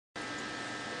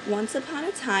Once upon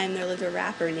a time, there lived a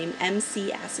rapper named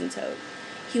MC Asymptote.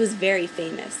 He was very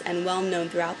famous and well known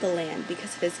throughout the land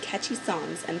because of his catchy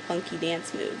songs and funky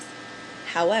dance moves.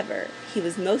 However, he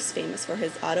was most famous for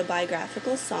his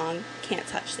autobiographical song, Can't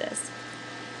Touch This.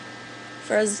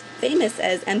 For as famous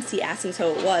as MC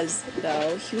Asymptote was,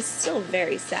 though, he was still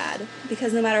very sad,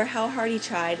 because no matter how hard he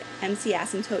tried, MC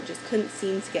Asymptote just couldn't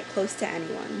seem to get close to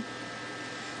anyone.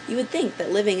 You would think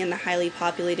that living in the highly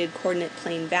populated Coordinate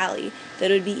Plain Valley, that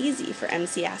it would be easy for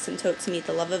MC Asymptote to meet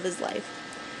the love of his life.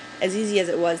 As easy as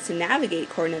it was to navigate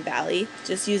Coordinate Valley,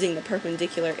 just using the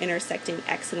perpendicular intersecting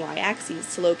X and Y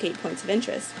axes to locate points of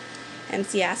interest,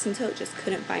 MC Asymptote just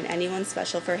couldn't find anyone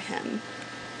special for him.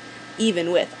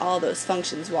 Even with all those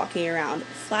functions walking around,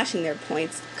 flashing their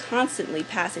points, constantly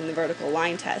passing the vertical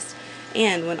line test,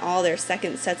 and when all their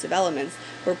second sets of elements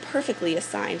were perfectly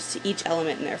assigned to each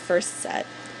element in their first set,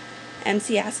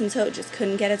 MC Asymptote just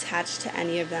couldn't get attached to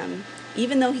any of them.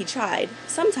 Even though he tried,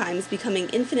 sometimes becoming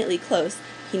infinitely close,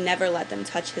 he never let them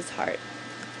touch his heart.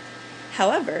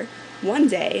 However, one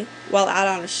day, while out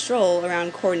on a stroll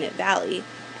around Coordinate Valley,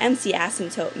 MC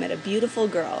Asymptote met a beautiful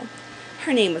girl.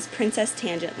 Her name was Princess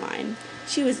Tangent Line.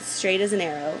 She was as straight as an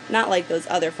arrow, not like those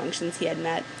other functions he had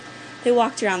met. They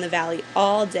walked around the valley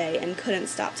all day and couldn't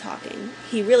stop talking.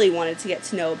 He really wanted to get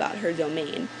to know about her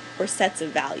domain, or sets of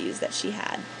values that she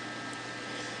had.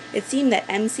 It seemed that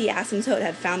MC Asymptote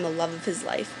had found the love of his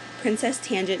life. Princess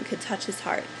Tangent could touch his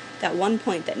heart, that one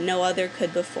point that no other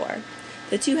could before.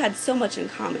 The two had so much in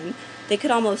common, you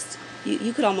could almost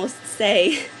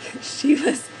say that she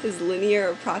was his linear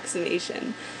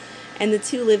approximation. And the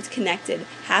two lived connected,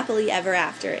 happily ever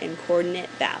after, in Coordinate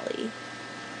Valley.